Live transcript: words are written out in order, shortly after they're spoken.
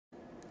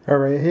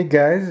Alright, hey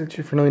guys, it's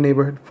your friendly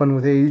neighborhood fun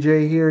with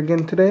AJ here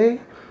again today.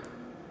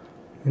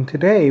 And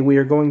today we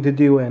are going to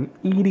do an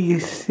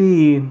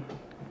EDC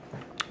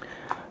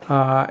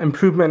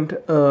improvement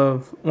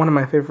of one of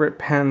my favorite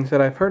pens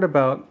that I've heard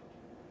about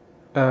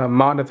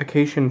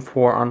modification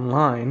for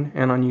online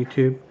and on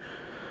YouTube.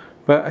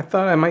 But I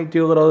thought I might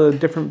do a little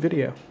different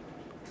video.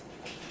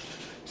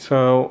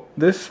 So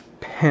this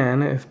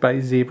pen is by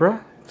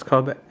Zebra. It's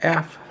called the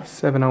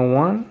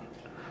F701.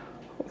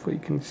 Hopefully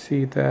you can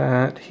see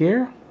that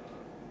here.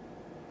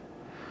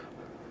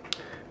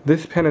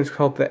 This pen is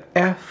called the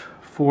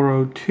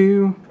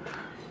F402.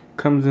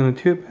 Comes in a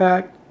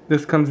 2-pack.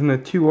 This comes in a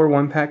 2 or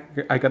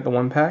 1-pack. I got the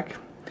 1-pack.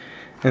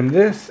 And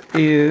this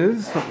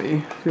is, let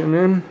me zoom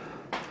in,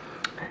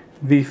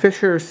 the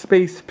Fisher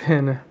Space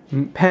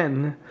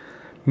Pen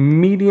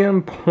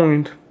medium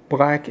point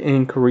black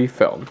ink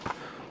refill.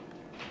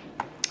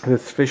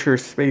 This Fisher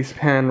Space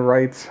Pen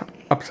writes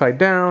upside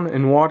down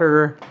in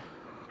water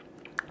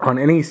on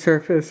any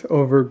surface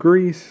over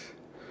grease.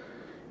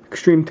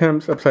 Extreme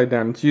temps, upside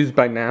down. It's used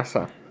by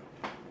NASA.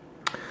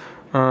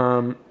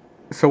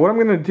 So what I'm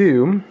going to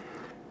do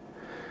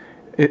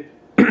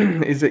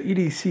is an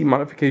EDC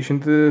modification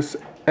to this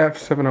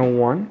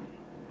F701.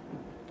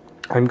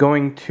 I'm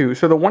going to...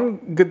 So the one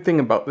good thing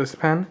about this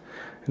pen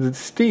is it's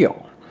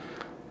steel.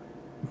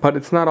 But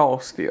it's not all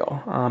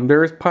steel.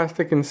 There is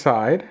plastic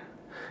inside.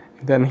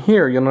 Then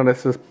here you'll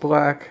notice this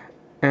black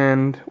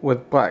end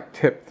with black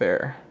tip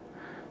there.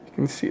 You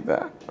can see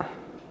that.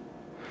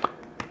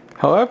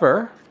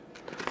 However,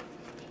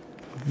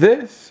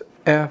 this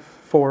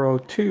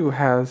F402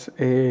 has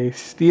a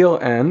steel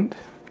end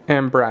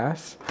and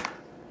brass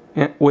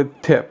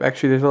with tip.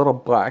 Actually, there's a little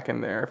black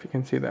in there if you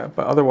can see that,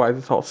 but otherwise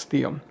it's all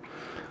steel.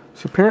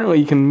 So apparently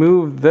you can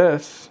move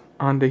this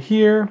onto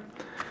here.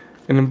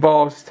 It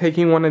involves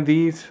taking one of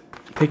these,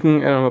 taking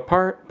them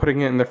apart,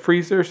 putting it in the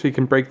freezer so you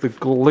can break the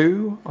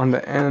glue on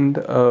the end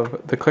of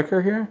the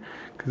clicker here,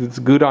 because it's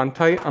glued on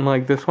tight,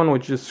 unlike this one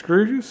which just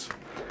screws.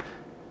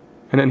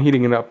 And then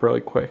heating it up really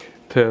quick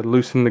to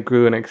loosen the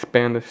glue and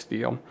expand the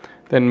steel.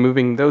 Then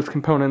moving those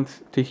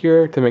components to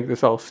here to make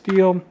this all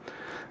steel.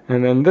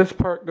 And then this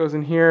part goes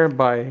in here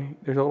by,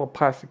 there's a little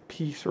plastic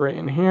piece right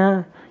in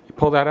here. You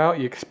pull that out,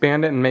 you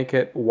expand it and make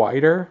it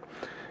wider.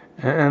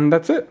 And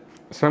that's it.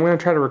 So I'm going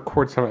to try to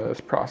record some of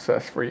this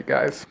process for you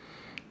guys.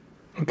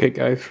 Okay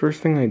guys, first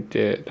thing I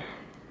did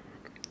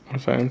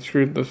was I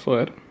unscrewed this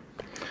lid.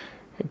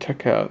 I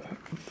took out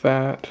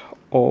that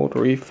old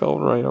refill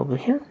right over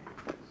here.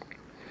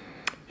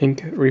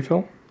 Ink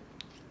refill.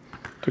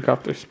 Took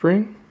off the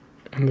spring,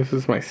 and this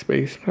is my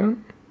space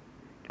pen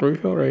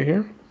refill right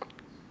here.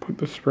 Put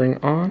the spring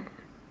on,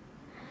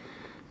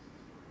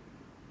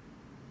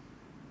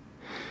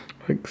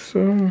 like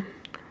so.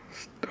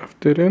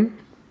 Stuffed it in,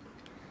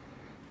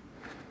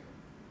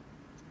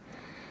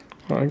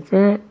 like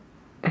that.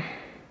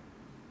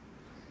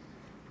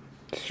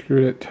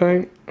 Screwed it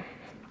tight.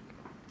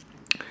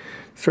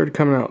 Started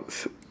coming out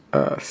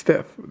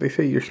stiff. They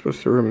say you're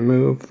supposed to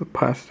remove the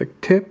plastic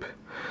tip,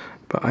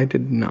 but I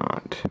did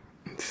not.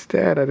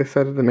 Instead, I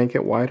decided to make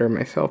it wider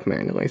myself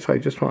manually. So I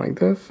just went like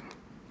this,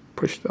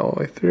 pushed it all the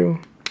way through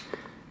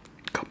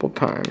a couple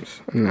times,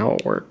 and now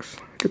it works.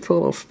 It gets a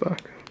little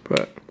stuck,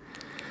 but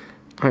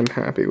I'm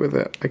happy with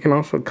it. I can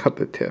also cut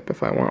the tip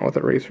if I want with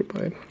a razor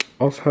blade.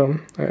 Also,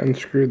 I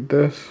unscrewed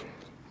this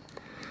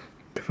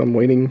because I'm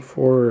waiting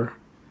for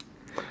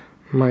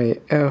my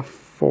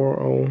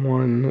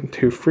F401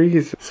 to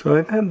freeze. So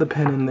I've had the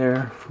pen in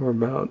there for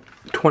about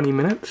 20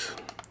 minutes.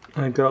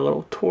 I got a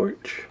little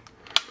torch.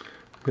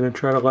 I'm gonna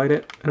try to light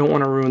it. I don't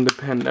want to ruin the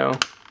pen though.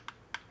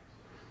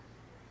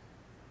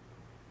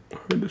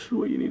 This is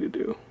what you need to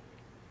do.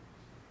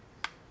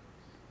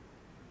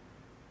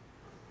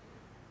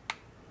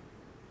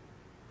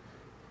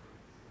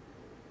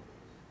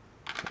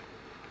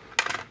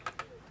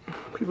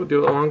 People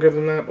do it longer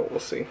than that, but we'll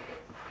see.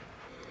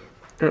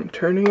 I'm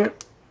turning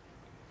it.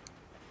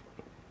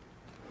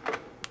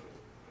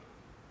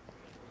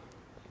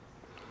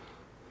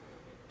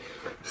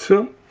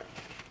 So,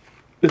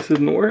 this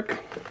didn't work.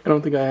 I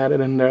don't think I had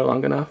it in there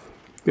long enough.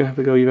 Gonna have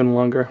to go even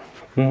longer.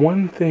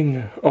 One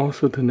thing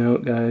also to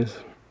note, guys,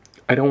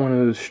 I don't want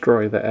to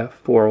destroy the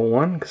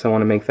F401 because I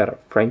want to make that a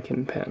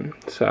Franken pen.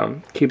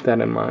 So keep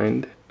that in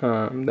mind.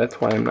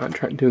 That's why I'm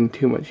not doing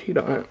too much heat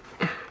on it.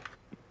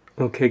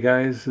 Okay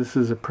guys, this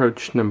is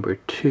approach number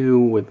 2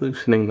 with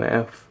loosening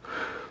the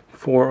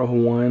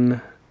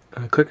F401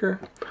 clicker.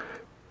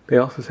 They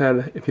also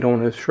said if you don't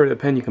want to destroy the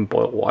pen, you can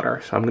boil water.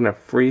 So I'm gonna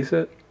freeze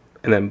it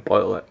and then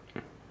boil it.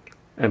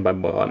 And by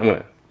boil, I'm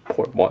gonna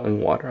pour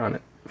boiling water on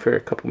it for a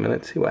couple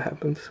minutes, see what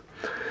happens.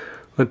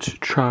 Let's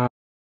try.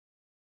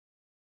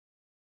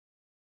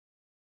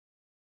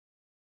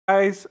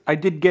 Guys, I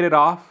did get it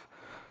off.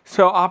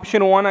 So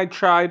option 1, I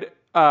tried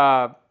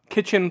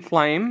kitchen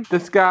flame.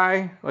 This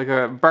guy, like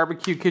a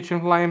barbecue kitchen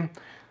flame.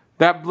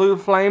 That blue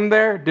flame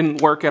there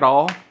didn't work at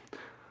all.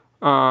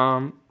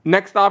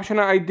 Next option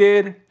I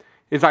did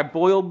is I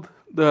boiled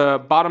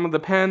the bottom of the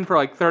pen for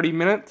like 30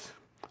 minutes,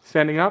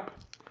 standing up.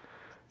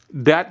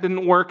 That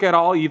didn't work at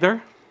all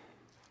either.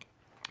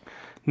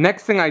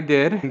 Next thing I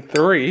did, in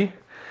 3,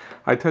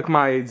 I took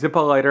my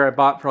Zippo lighter I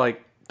bought for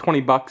like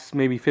 20 bucks,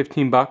 maybe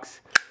 15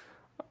 bucks.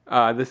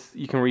 This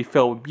you can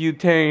refill with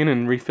butane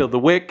and refill the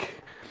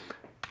wick.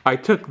 I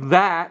took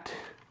that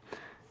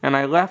and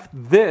I left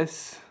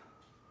this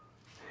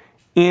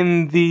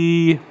in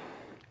the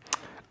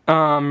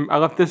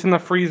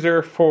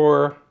freezer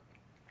for,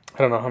 I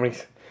don't know how many,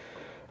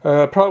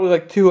 probably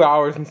like 2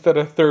 hours instead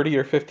of 30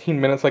 or 15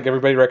 minutes like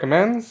everybody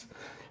recommends.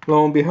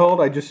 Lo and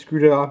behold, I just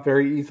screwed it off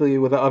very easily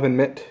with an oven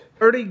mitt.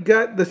 Already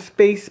got the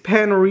space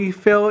pen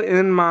refill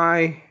in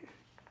my,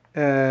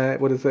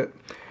 what is it,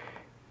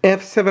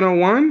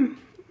 F701.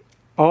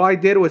 All I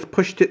did was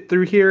pushed it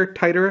through here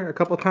tighter a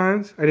couple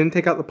times. I didn't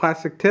take out the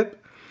plastic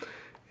tip.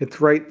 It's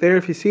right there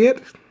if you see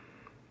it.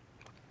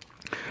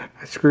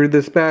 I screwed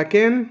this back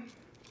in.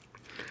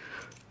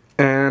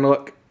 And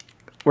look,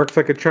 works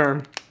like a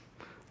charm.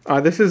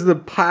 This is the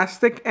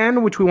plastic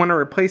end, which we want to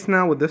replace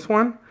now with this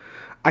one.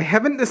 I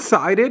haven't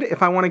decided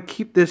if I want to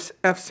keep this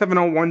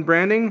F701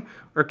 branding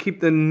or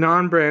keep the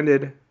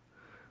non-branded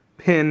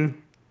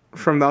pin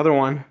from the other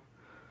one.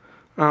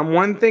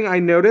 One thing I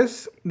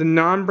noticed, the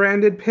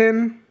non-branded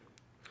pin,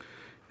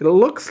 it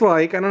looks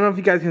like, I don't know if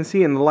you guys can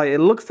see in the light, it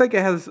looks like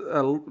it has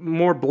a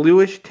more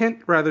bluish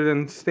tint rather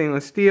than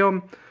stainless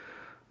steel.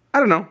 I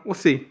don't know, we'll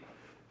see.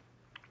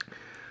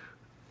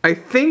 I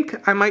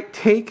think I might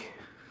take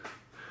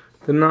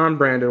the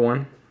non-branded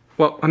one.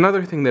 Well,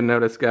 another thing to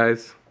notice,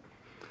 guys,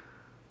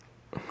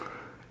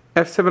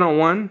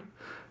 F701,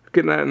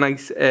 getting that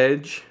nice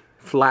edge,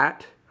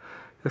 flat.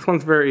 This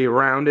one's very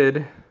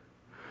rounded.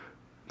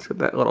 It's got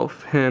that little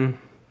pin.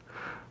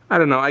 I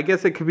don't know, I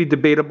guess it could be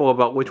debatable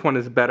about which one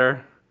is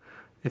better.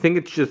 I think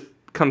it just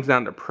comes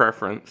down to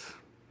preference.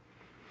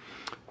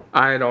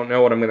 I don't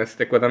know what I'm going to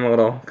stick with. I'm a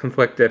little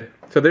conflicted.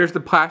 So there's the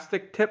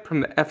plastic tip from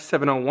the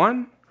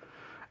F701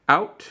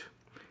 out.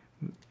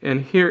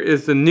 And here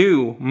is the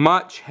new,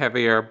 much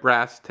heavier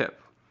brass tip.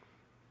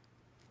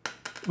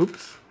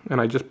 Oops. And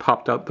I just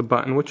popped out the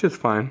button, which is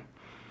fine.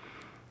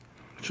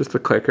 It's just a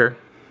clicker.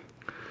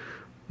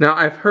 Now,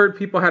 I've heard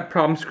people had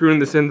problems screwing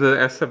this into the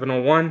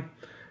S701.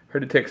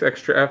 Heard it takes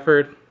extra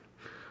effort.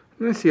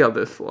 Let me see how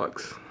this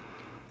looks.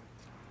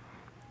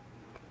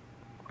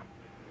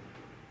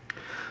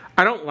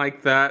 I don't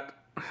like that.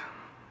 I'm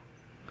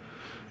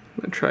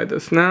gonna try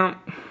this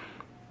now.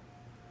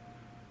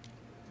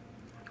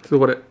 This is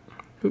what it,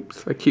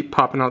 oops, I keep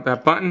popping out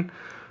that button.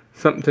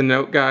 Something to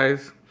note,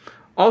 guys.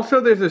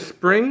 Also, there's a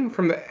spring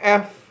from the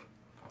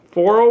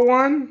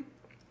F401,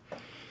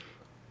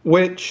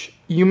 which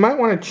you might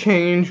want to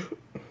change.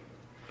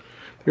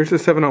 There's the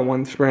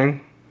 701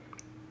 spring.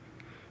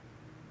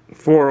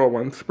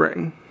 401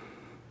 spring.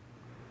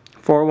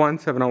 401,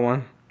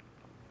 701.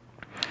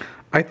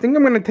 I think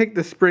I'm going to take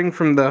the spring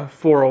from the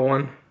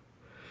 401.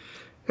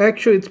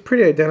 Actually, it's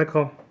pretty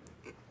identical.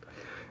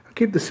 I'll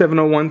keep the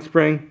 701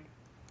 spring.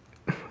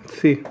 Let's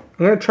see.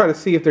 I'm going to try to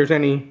see if there's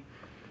any.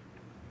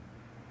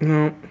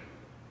 No.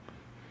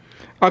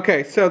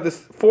 Okay, so this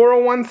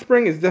 401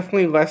 spring is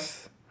definitely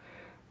less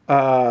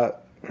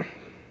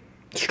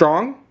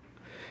strong.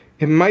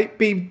 It might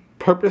be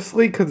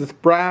purposely because it's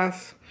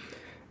brass,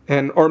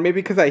 or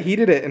maybe because I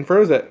heated it and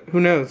froze it.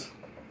 Who knows?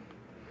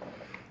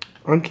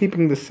 I'm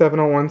keeping the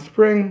 701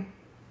 spring.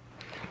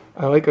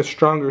 I like a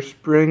stronger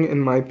spring in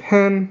my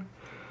pen.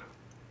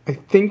 I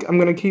think I'm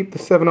going to keep the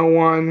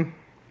 701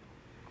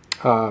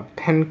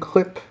 pen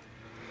clip.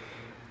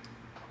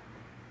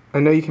 I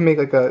know you can make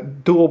like a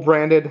dual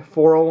branded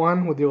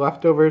 401 with your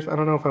leftovers. I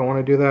don't know if I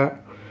want to do that.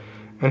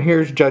 And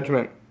here's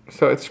Judgment.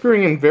 So it's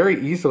screwing in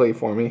very easily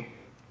for me.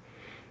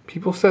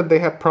 People said they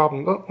had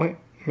problems. Oh, wait.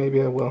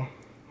 Maybe I will.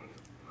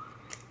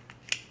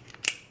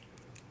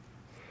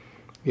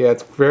 Yeah,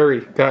 it's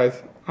very,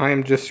 guys, I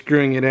am just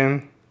screwing it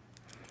in.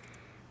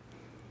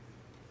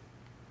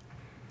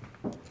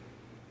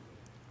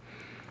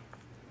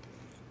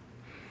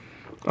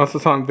 Also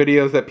saw in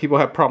videos that people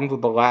have problems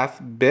with the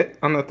last bit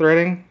on the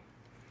threading.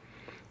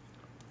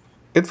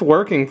 It's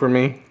working for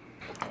me.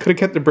 Could have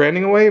kept the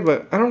branding away,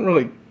 but I don't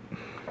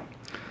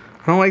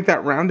like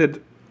that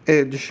rounded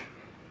edge.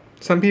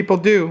 Some people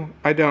do,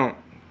 I don't.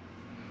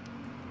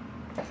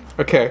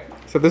 Okay,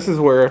 so this is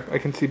where I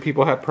can see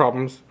people have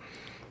problems.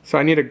 So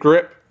I need a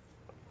grip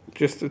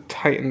just to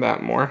tighten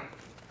that more.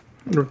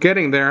 We're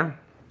getting there.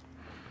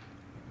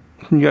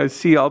 Can you guys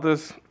see all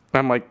this?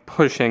 I'm like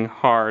pushing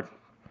hard.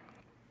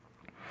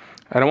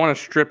 I don't want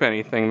to strip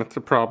anything, that's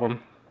the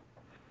problem.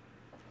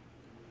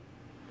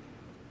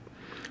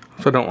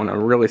 So I don't want to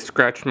really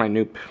scratch my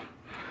new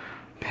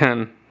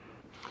pen.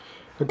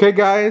 Okay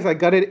guys, I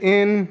got it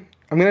in.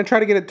 I'm going to try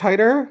to get it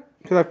tighter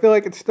because I feel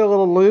like it's still a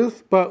little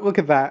loose, but look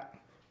at that.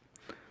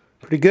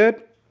 Pretty good.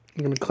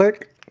 I'm going to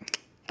click.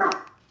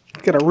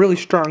 Get a really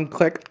strong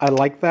click. I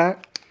like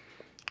that.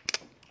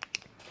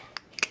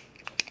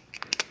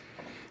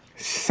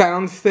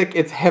 Sounds thick.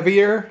 It's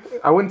heavier.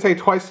 I wouldn't say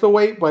twice the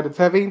weight, but it's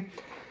heavy.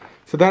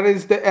 So that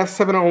is the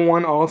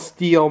F701 all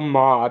steel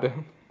mod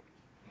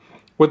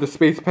with the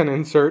space pen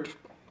insert.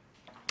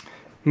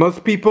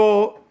 Most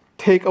people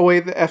take away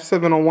the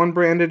F701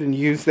 branded and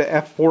use the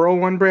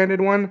F401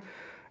 branded one.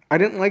 I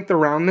didn't like the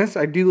roundness.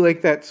 I do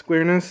like that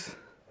squareness,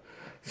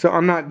 so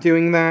I'm not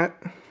doing that.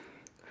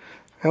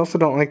 I also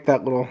don't like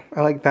that little,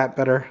 I like that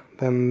better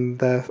than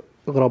the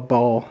little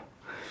ball.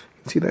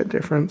 See that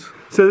difference?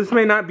 So this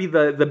may not be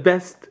the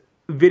best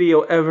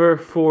video ever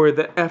for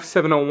the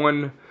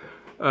F701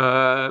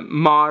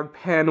 mod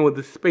pen with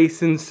the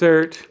space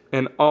insert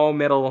and all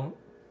metal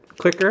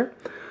clicker,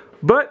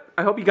 but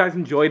I hope you guys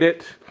enjoyed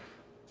it.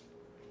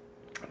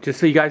 Just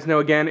so you guys know,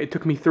 again, it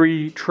took me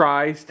 3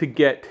 tries to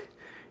get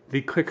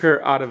the clicker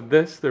out of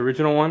this, the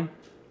original one,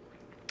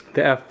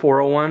 the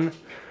F401.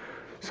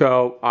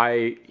 So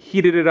I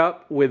heated it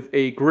up with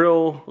a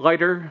grill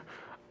lighter.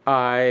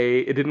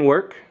 It didn't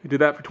work. I did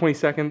that for 20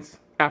 seconds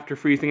after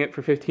freezing it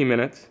for 15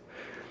 minutes.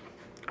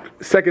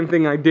 Second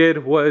thing I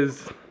did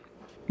was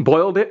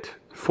boiled it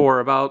for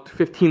about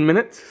 15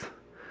 minutes.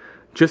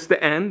 Just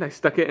the end, I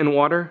stuck it in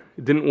water.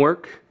 It didn't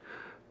work.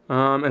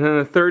 And then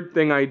the third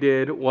thing I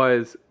did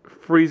was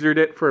freezered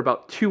it for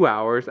about 2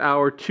 hours,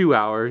 2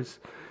 hours.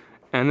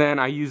 And then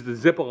I used the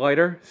Zippo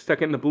lighter,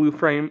 stuck it in the blue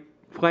flame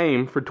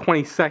for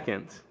 20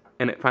 seconds.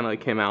 And it finally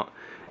came out.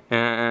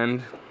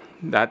 And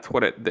that's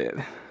what it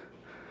did.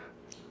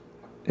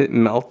 It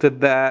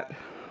melted that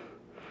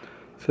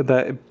so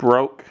that it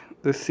broke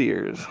the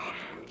sears.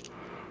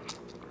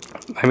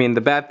 I mean,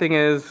 the bad thing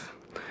is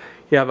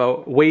you have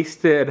a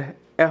wasted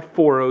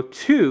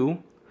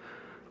F402.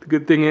 The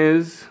good thing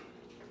is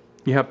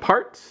you have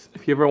parts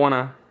if you ever want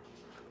to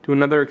do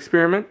another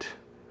experiment.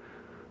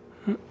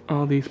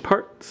 All these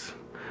parts.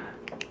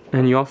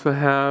 And you also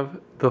have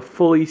the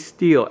fully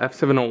steel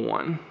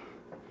F701.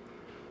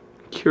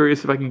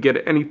 Curious if I can get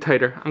it any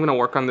tighter. I'm gonna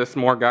work on this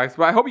more, guys.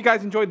 But I hope you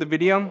guys enjoyed the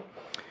video.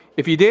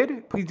 If you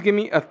did, please give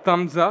me a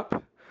thumbs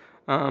up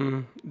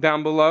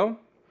down below.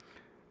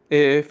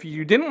 If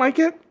you didn't like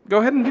it, go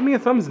ahead and give me a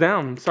thumbs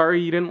down. I'm sorry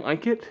you didn't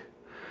like it.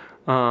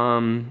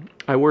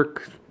 I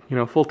work,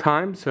 full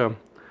time, so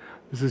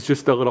this is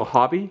just a little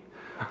hobby.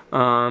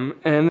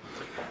 And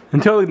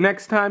until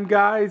next time,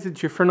 guys,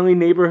 it's your friendly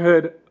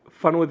neighborhood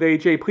Fun with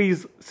AJ.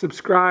 Please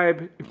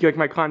subscribe if you like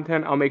my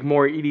content. I'll make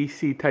more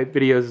EDC type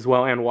videos as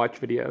well and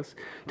watch videos.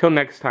 Till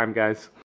next time, guys.